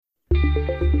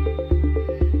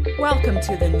Welcome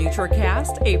to the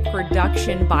NutraCast, a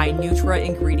production by Nutra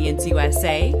Ingredients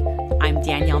USA. I'm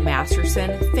Danielle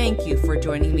Masterson. Thank you for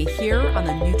joining me here on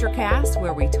the NutraCast,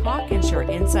 where we talk and share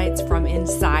insights from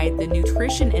inside the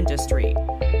nutrition industry.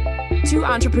 Two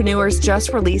entrepreneurs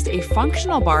just released a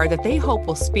functional bar that they hope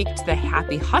will speak to the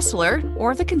happy hustler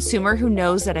or the consumer who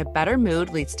knows that a better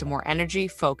mood leads to more energy,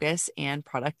 focus, and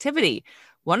productivity.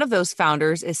 One of those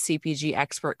founders is CPG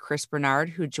expert Chris Bernard,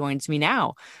 who joins me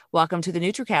now. Welcome to the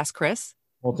NutraCast, Chris.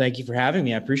 Well, thank you for having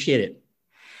me. I appreciate it.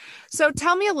 So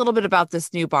tell me a little bit about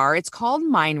this new bar. It's called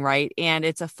MindRight, and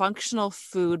it's a functional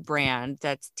food brand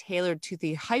that's tailored to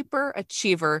the hyper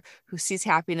achiever who sees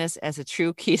happiness as a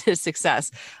true key to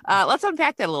success. Let's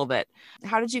unpack that a little bit.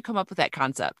 How did you come up with that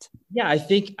concept? Yeah, I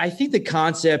think the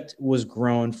concept was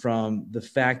grown from the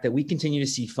fact that we continue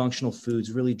to see functional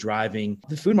foods really driving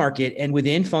the food market. And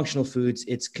within functional foods,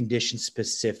 it's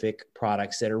condition-specific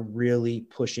products that are really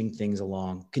pushing things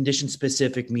along.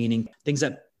 Condition-specific meaning things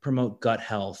that promote gut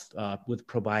health with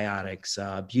probiotics,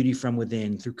 beauty from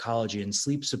within through collagen,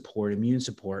 sleep support, immune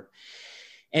support.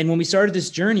 And when we started this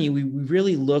journey, we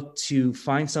really looked to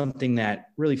find something that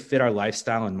really fit our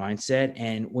lifestyle and mindset.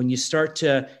 And when you start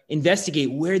to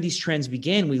investigate where these trends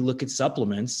begin, we look at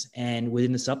supplements. And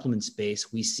within the supplement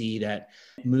space, we see that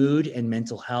mood and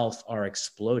mental health are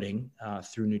exploding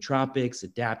through nootropics,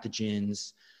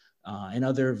 adaptogens, and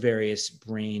other various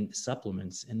brain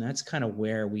supplements. And that's kind of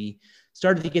where we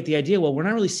started to get the idea, well, we're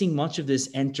not really seeing much of this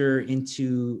enter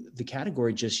into the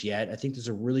category just yet. I think there's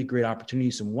a really great opportunity,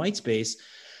 some white space,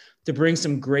 to bring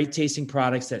some great tasting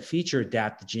products that feature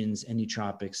adaptogens and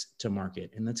nootropics to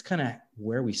market. And that's kind of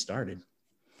where we started.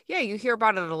 Yeah, you hear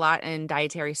about it a lot in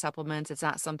dietary supplements. It's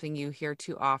not something you hear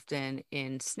too often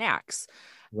in snacks.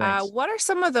 Right. What are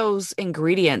some of those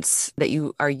ingredients that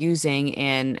you are using,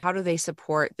 and how do they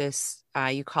support this?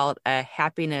 You call it a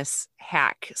happiness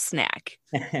hack snack.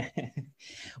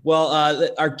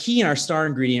 Well, our key and our star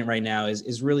ingredient right now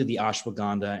is really the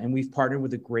ashwagandha. And we've partnered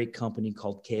with a great company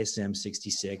called KSM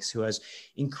 66, who has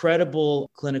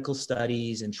incredible clinical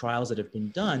studies and trials that have been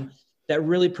done that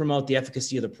really promote the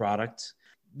efficacy of the product.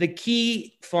 The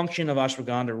key function of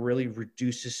ashwagandha really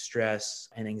reduces stress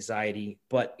and anxiety,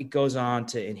 but it goes on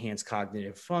to enhance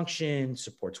cognitive function,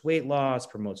 supports weight loss,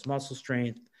 promotes muscle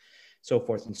strength, so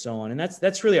forth and so on. And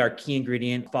that's really our key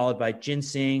ingredient, followed by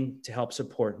ginseng to help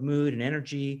support mood and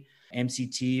energy,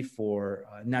 MCT for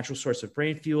a natural source of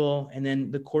brain fuel, and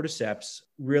then the cordyceps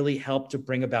really help to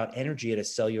bring about energy at a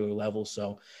cellular level.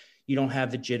 So you don't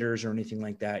have the jitters or anything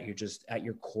like that. You're just at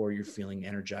your core, you're feeling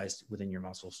energized within your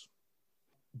muscles.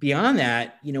 Beyond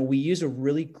that, we use a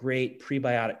really great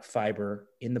prebiotic fiber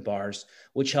in the bars,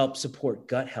 which helps support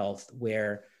gut health,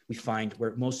 where we find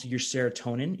where most of your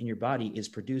serotonin in your body is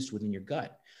produced within your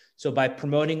gut. So by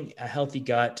promoting a healthy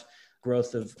gut,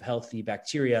 growth of healthy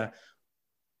bacteria,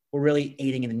 we're really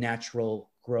aiding in the natural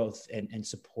growth and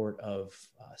support of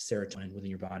serotonin within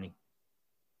your body.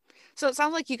 So it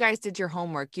sounds like you guys did your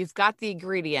homework. You've got the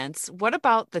ingredients. What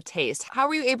about the taste? How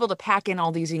were you able to pack in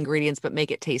all these ingredients but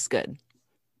make it taste good?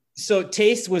 So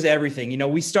taste was everything.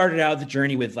 We started out the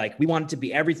journey with we wanted to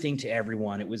be everything to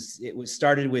everyone. It was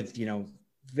started with,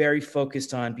 very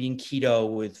focused on being keto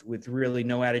with really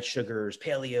no added sugars,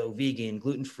 paleo, vegan,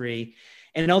 gluten-free.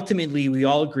 And ultimately we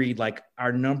all agreed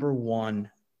our number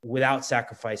one without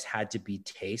sacrifice had to be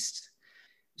taste.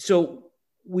 So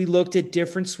we looked at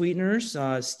different sweeteners,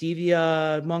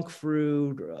 stevia, monk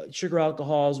fruit, sugar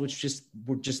alcohols, which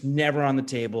were just never on the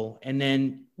table. And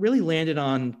then really landed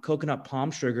on coconut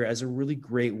palm sugar as a really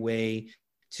great way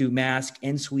to mask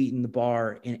and sweeten the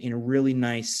bar in a really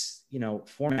nice,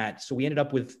 format. So we ended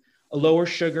up with a lower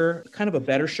sugar, kind of a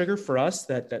better sugar for us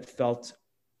that felt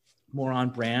more on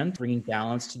brand, bringing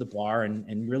balance to the bar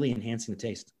and really enhancing the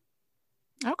taste.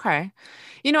 Okay.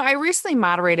 I recently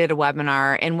moderated a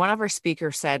webinar, and one of our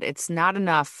speakers said it's not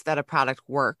enough that a product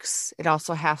works. It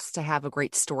also has to have a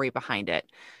great story behind it.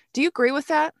 Do you agree with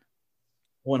that?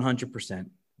 100%.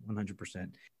 100%.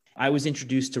 I was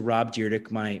introduced to Rob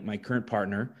Dyrdek, my current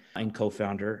partner and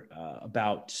co-founder,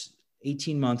 about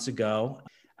 18 months ago.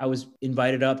 I was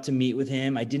invited up to meet with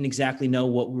him. I didn't exactly know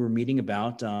what we were meeting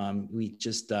about. We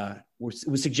just it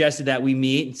was suggested that we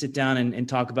meet and sit down and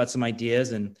talk about some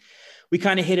ideas, and we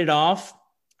kind of hit it off.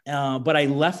 But I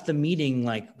left the meeting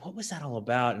what was that all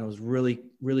about? And I was really,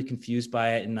 really confused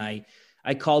by it. And I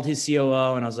called his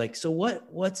COO and I was like, so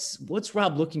what's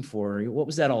Rob looking for? What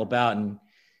was that all about? And,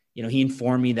 he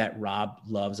informed me that Rob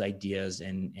loves ideas,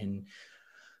 and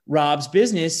Rob's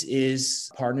business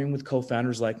is partnering with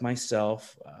co-founders like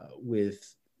myself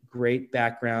with great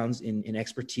backgrounds in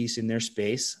expertise in their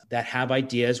space that have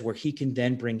ideas where he can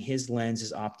then bring his lens,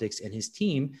 his optics, and his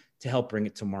team to help bring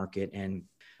it to market. And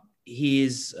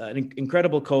he's an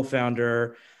incredible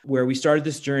co-founder where we started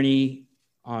this journey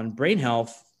on brain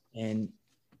health, and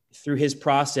through his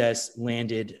process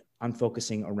landed on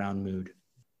focusing around mood.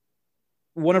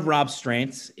 One of Rob's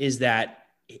strengths is that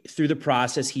through the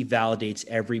process, he validates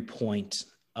every point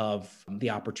of the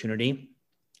opportunity.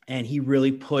 And he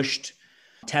really pushed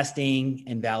testing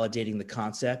and validating the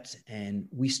concept. And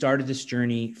we started this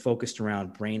journey focused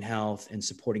around brain health and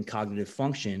supporting cognitive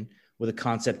function with a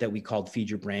concept that we called Feed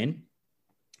Your Brain.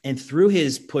 And through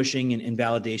his pushing and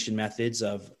validation methods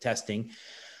of testing,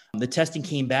 the testing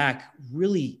came back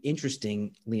really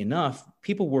interestingly enough.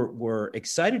 People were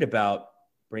excited about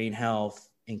brain health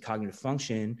and cognitive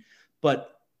function,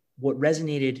 but what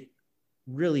resonated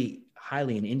really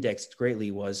highly and indexed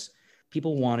greatly was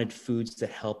people wanted foods that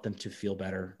helped them to feel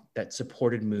better, that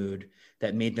supported mood,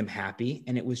 that made them happy.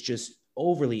 And it was just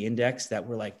overly indexed that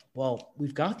we're like, well,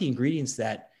 we've got the ingredients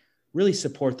that really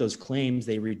support those claims.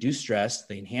 They reduce stress,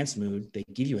 they enhance mood, they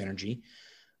give you energy.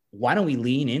 Why don't we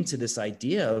lean into this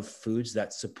idea of foods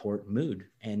that support mood?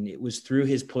 And it was through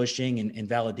his pushing and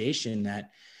validation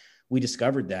that we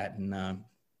discovered that. And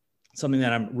something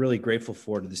that I'm really grateful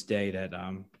for to this day, that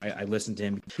I listened to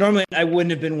him. Normally, I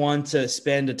wouldn't have been one to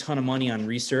spend a ton of money on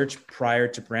research prior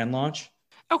to brand launch.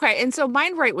 Okay. And so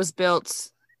MindRight was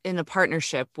built in a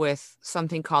partnership with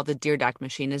something called the Deerdeck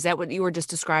Machine. Is that what you were just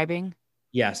describing?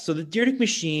 Yeah. So the Deerdeck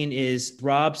Machine is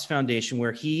Rob's foundation,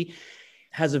 where he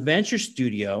has a venture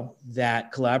studio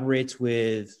that collaborates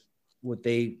with what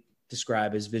they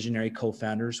describe as visionary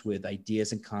co-founders with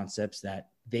ideas and concepts that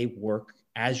they work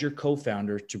as your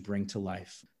co-founder to bring to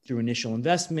life through initial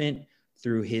investment,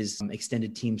 through his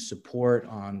extended team support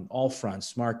on all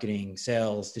fronts, marketing,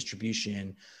 sales,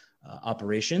 distribution,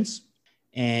 operations,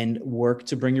 and work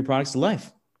to bring your products to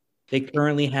life. They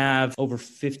currently have over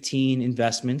 15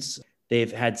 investments.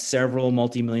 They've had several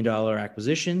multi-million-dollar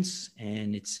acquisitions,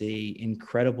 and it's an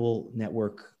incredible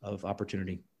network of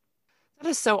opportunity. That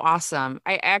is so awesome.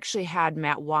 I actually had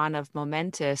Matt Wan of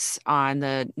Momentous on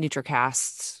the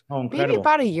NutraCast maybe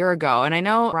about a year ago. And I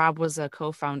know Rob was a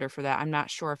co-founder for that. I'm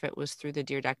not sure if it was through the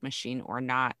Deerdeck Machine or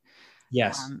not.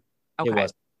 Yes, okay. It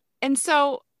was. And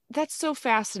so that's so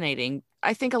fascinating.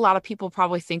 I think a lot of people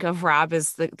probably think of Rob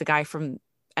as the guy from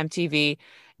MTV,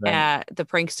 right. The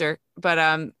prankster.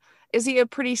 But is he a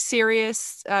pretty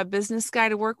serious business guy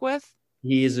to work with?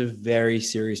 He is a very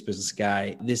serious business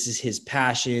guy. This is his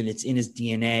passion. It's in his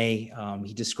DNA.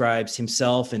 He describes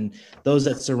himself and those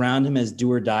that surround him as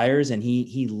do or diers, and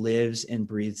he lives and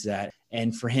breathes that.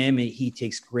 And for him, he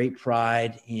takes great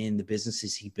pride in the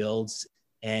businesses he builds,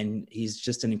 and he's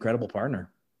just an incredible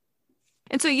partner.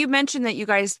 And so you mentioned that you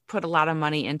guys put a lot of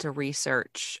money into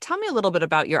research. Tell me a little bit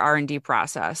about your R&D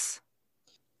process.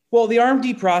 Well, the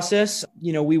R&D process,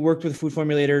 we worked with a food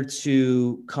formulator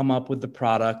to come up with the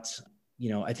product.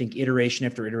 I think iteration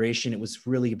after iteration, it was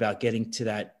really about getting to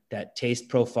that taste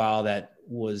profile that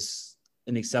was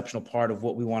an exceptional part of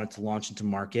what we wanted to launch into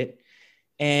market.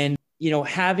 And,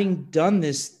 having done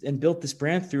this and built this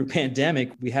brand through a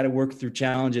pandemic, we had to work through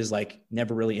challenges like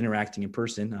never really interacting in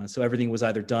person. So everything was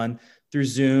either done through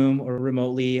Zoom or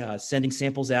remotely, sending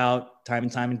samples out time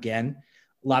and time again.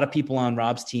 A lot of people on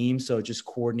Rob's team. So just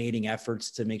coordinating efforts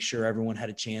to make sure everyone had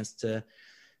a chance to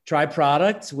try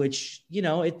product, which,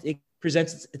 it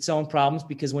presents its own problems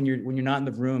because when you're not in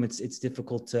the room, it's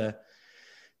difficult to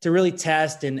really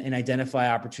test and identify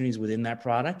opportunities within that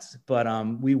product. But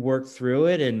we worked through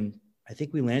it, and I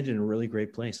think we landed in a really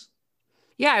great place.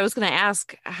 Yeah, I was going to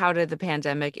ask, how did the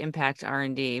pandemic impact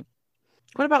R&D?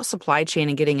 What about supply chain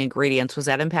and getting ingredients? Was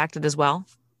that impacted as well?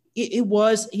 It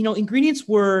was, ingredients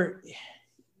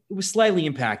it was slightly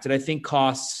impacted. I think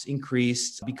costs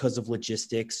increased because of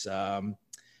logistics.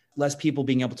 Less people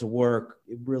being able to work,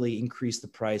 it really increased the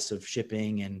price of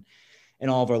shipping and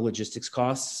all of our logistics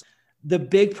costs. The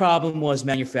big problem was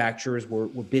manufacturers were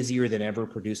busier than ever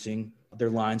producing. Their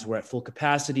lines were at full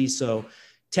capacity. So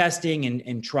testing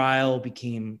and trial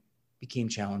became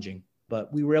challenging.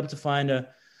 But we were able to find a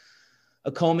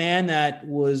co-man that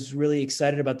was really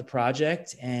excited about the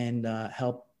project and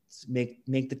helped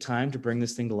make the time to bring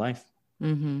this thing to life.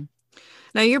 Mm-hmm.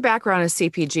 Now, your background is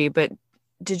CPG, but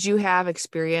did you have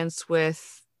experience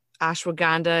with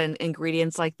ashwagandha and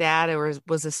ingredients like that, or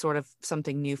was this sort of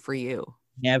something new for you?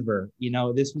 Never.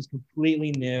 This was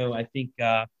completely new. I think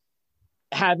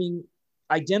having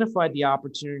identified the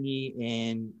opportunity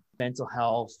in mental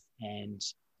health and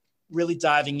really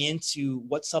diving into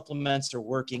what supplements are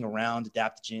working around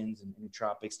adaptogens and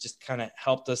nootropics just kind of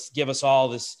helped us give us all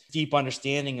this deep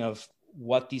understanding of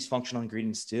what these functional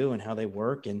ingredients do and how they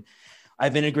work. And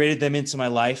I've integrated them into my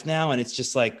life now. And it's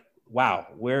just like, wow,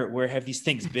 where have these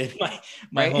things been my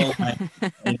Right? whole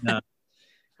life? And,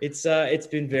 it's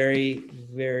been very,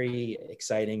 very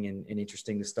exciting and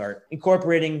interesting to start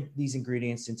incorporating these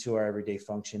ingredients into our everyday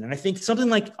function. And I think something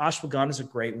like ashwagandha is a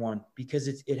great one because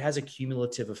it has a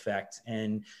cumulative effect.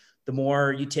 And the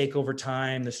more you take over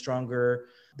time, the stronger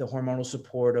the hormonal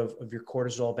support of your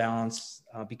cortisol balance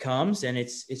becomes. And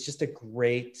it's just a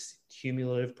great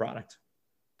cumulative product.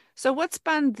 So what's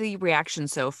been the reaction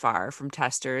so far from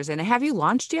testers? And have you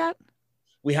launched yet?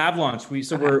 We have launched.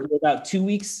 We're about 2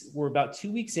 weeks. We're about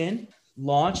 2 weeks in.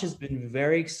 Launch has been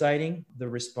very exciting. The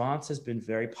response has been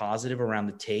very positive around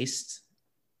the taste,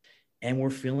 and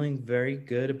we're feeling very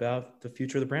good about the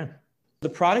future of the brand. The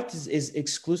product is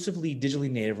exclusively digitally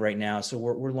native right now. So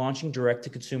we're launching direct to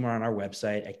consumer on our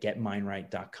website at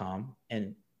getmindright.com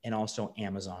and also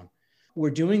Amazon.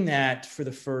 We're doing that for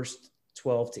the first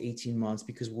 12 to 18 months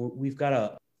because we've got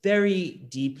a very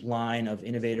deep line of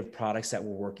innovative products that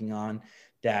we're working on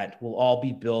that will all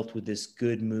be built with this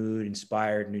good mood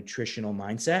inspired nutritional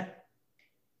mindset.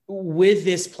 With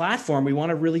this platform, we want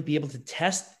to really be able to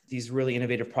test these really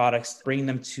innovative products, bring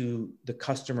them to the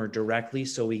customer directly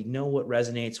so we know what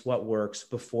resonates, what works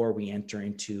before we enter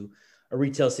into a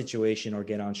retail situation or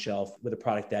get on shelf with a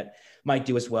product that might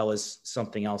do as well as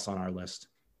something else on our list.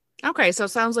 Okay, so it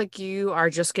sounds like you are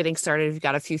just getting started. You've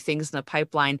got a few things in the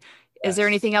pipeline. Yes. Is there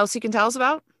anything else you can tell us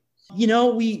about?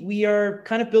 We are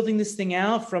kind of building this thing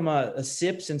out from a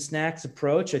sips and snacks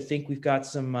approach. I think we've got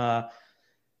some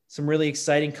really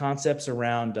exciting concepts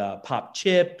around pop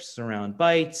chips, around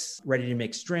bites, ready to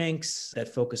mix drinks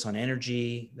that focus on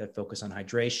energy, that focus on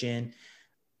hydration,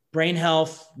 brain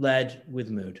health led with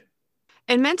mood.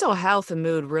 And mental health and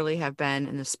mood really have been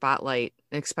in the spotlight,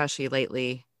 especially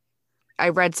lately. I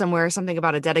read somewhere something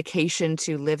about a dedication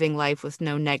to living life with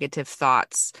no negative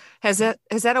thoughts. Has that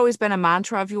always been a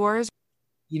mantra of yours?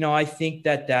 I think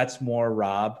that's more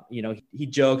Rob. He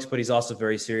jokes, but he's also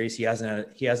very serious. He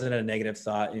hasn't had a negative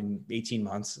thought in 18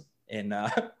 months. And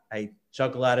I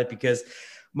chuckle at it because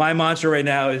my mantra right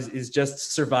now is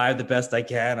just survive the best I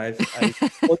can. I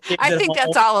think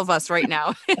that's all of us right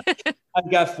now. I've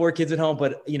got 4 kids at home,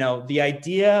 but the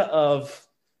idea of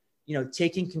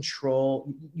taking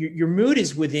control, your mood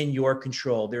is within your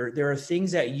control. There are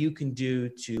things that you can do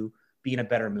to be in a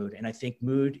better mood. And I think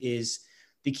mood is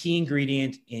the key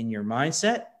ingredient in your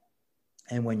mindset.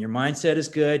 And when your mindset is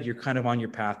good, you're kind of on your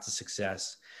path to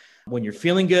success. When you're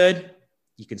feeling good,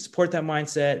 you can support that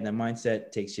mindset, and that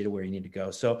mindset takes you to where you need to go.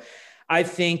 So I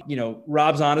think,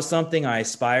 Rob's onto something. I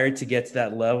aspire to get to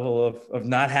that level of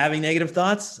not having negative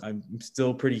thoughts. I'm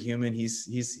still pretty human.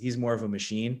 He's more of a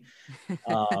machine.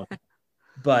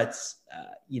 But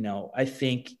I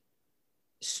think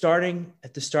starting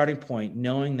at the starting point,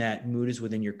 knowing that mood is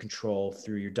within your control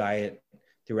through your diet,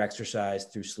 through exercise,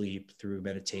 through sleep, through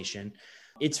meditation,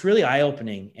 it's really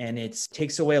eye-opening, and it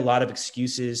takes away a lot of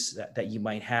excuses that you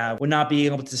might have when not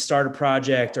being able to start a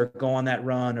project or go on that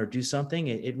run or do something.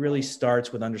 It really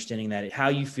starts with understanding that how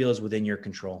you feel is within your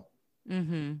control.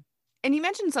 Mm-hmm. And you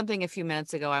mentioned something a few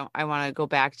minutes ago. I want to go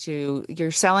back to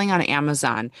you're selling on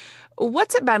Amazon.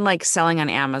 What's it been like selling on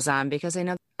Amazon? Because I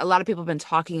know a lot of people have been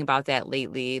talking about that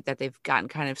lately, that they've gotten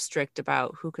kind of strict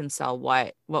about who can sell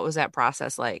what. What was that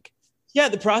process like? Yeah,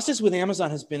 the process with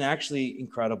Amazon has been actually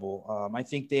incredible. I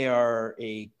think they are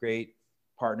a great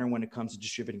partner when it comes to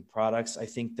distributing products. I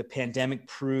think the pandemic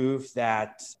proved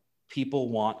that people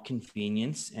want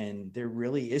convenience, and there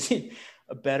really isn't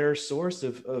a better source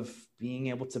of being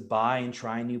able to buy and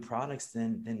try new products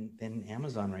than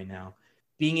Amazon right now.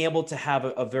 Being able to have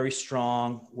a very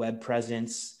strong web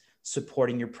presence,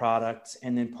 supporting your product,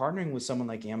 and then partnering with someone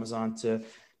like Amazon to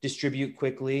distribute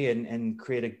quickly and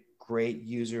create a great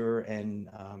user and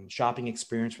shopping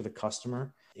experience for the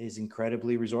customer is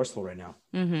incredibly resourceful right now.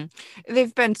 Mm-hmm.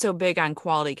 They've been so big on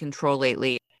quality control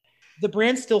lately. The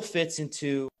brand still fits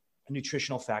into a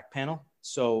nutritional fact panel,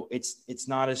 so it's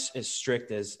not as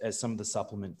strict as some of the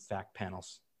supplement fact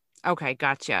panels. Okay,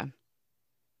 gotcha.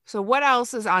 So what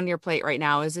else is on your plate right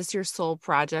now? Is this your sole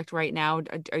project right now?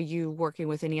 Are you working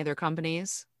with any other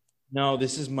companies? No,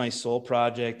 this is my sole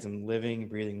project. I'm living and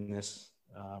breathing this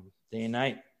day and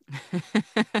night.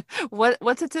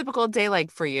 What's a typical day like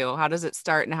for you? How does it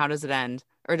start and how does it end?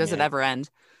 Or does it ever end?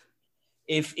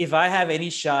 If I have any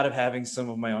shot of having some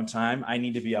of my own time, I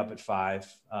need to be up at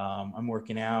 5. I'm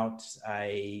working out.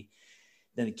 Then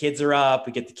the kids are up.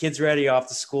 We get the kids ready off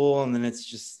to school, and then it's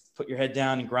just put your head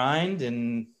down and grind.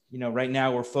 And Right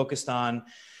now we're focused on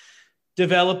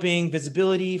developing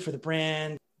visibility for the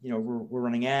brand. We're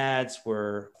running ads,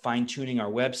 we're fine tuning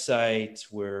our website,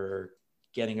 we're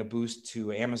getting a boost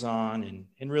to Amazon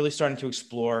and really starting to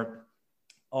explore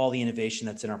all the innovation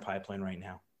that's in our pipeline right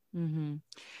now. Mm-hmm.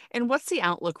 And what's the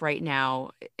outlook right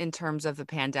now in terms of the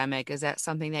pandemic? Is that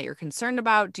something that you're concerned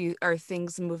about? Are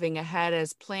things moving ahead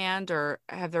as planned, or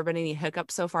have there been any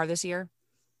hiccups so far this year?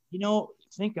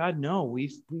 Thank God, no.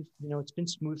 We've it's been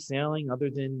smooth sailing other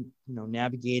than,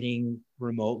 navigating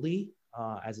remotely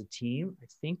as a team. I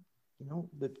think,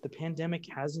 the pandemic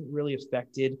hasn't really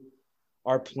affected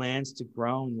our plans to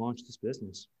grow and launch this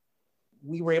business.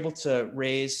 We were able to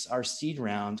raise our seed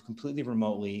round completely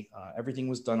remotely. Everything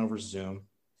was done over Zoom.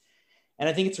 And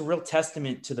I think it's a real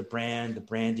testament to the brand, the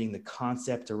branding, the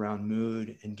concept around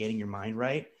mood and getting your mind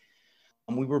right.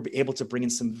 We were able to bring in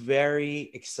some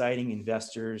very exciting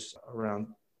investors around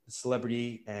the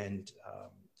celebrity and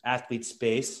athlete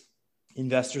space.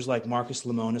 Investors like Marcus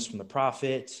Lemonis from The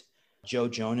Prophet, Joe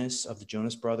Jonas of the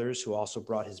Jonas Brothers, who also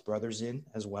brought his brothers in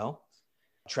as well,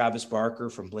 Travis Barker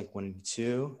from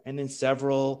Blink-182, and then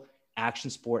several action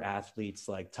sport athletes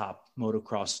like top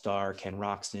motocross star Ken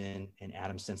Roczen and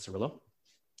Adam Sensarillo.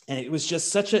 And it was just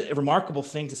such a remarkable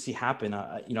thing to see happen.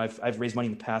 I've raised money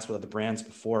in the past with other brands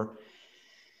before.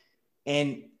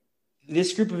 And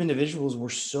this group of individuals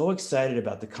were so excited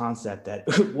about the concept that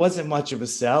it wasn't much of a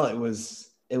sell. It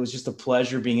was just a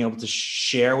pleasure being able to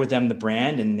share with them the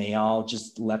brand, and they all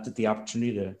just leapt at the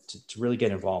opportunity to really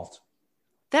get involved.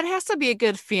 That has to be a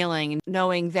good feeling,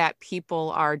 knowing that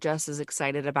people are just as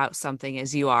excited about something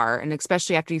as you are, and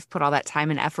especially after you've put all that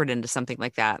time and effort into something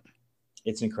like that.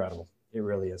 It's incredible. It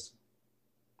really is.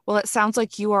 Well, it sounds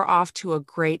like you are off to a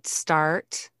great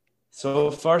start.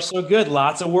 So far, so good.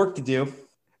 Lots of work to do.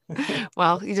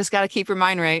 Well, you just got to keep your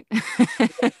mind right.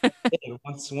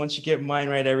 Once you get mind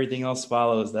right, everything else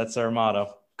follows. That's our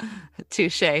motto.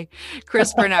 Touche.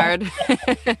 Chris Bernard.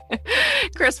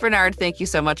 Chris Bernard, thank you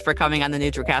so much for coming on the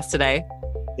NutraCast today.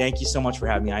 Thank you so much for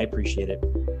having me. I appreciate it.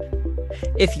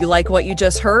 If you like what you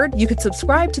just heard, you could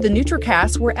subscribe to the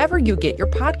NutraCast wherever you get your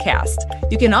podcast.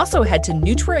 You can also head to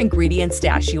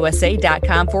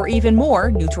nutraingredients-usa.com for even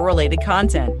more Nutra-related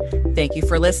content. Thank you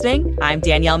for listening. I'm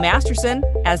Danielle Masterson.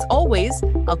 As always,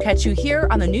 I'll catch you here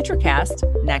on the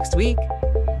NutraCast next week.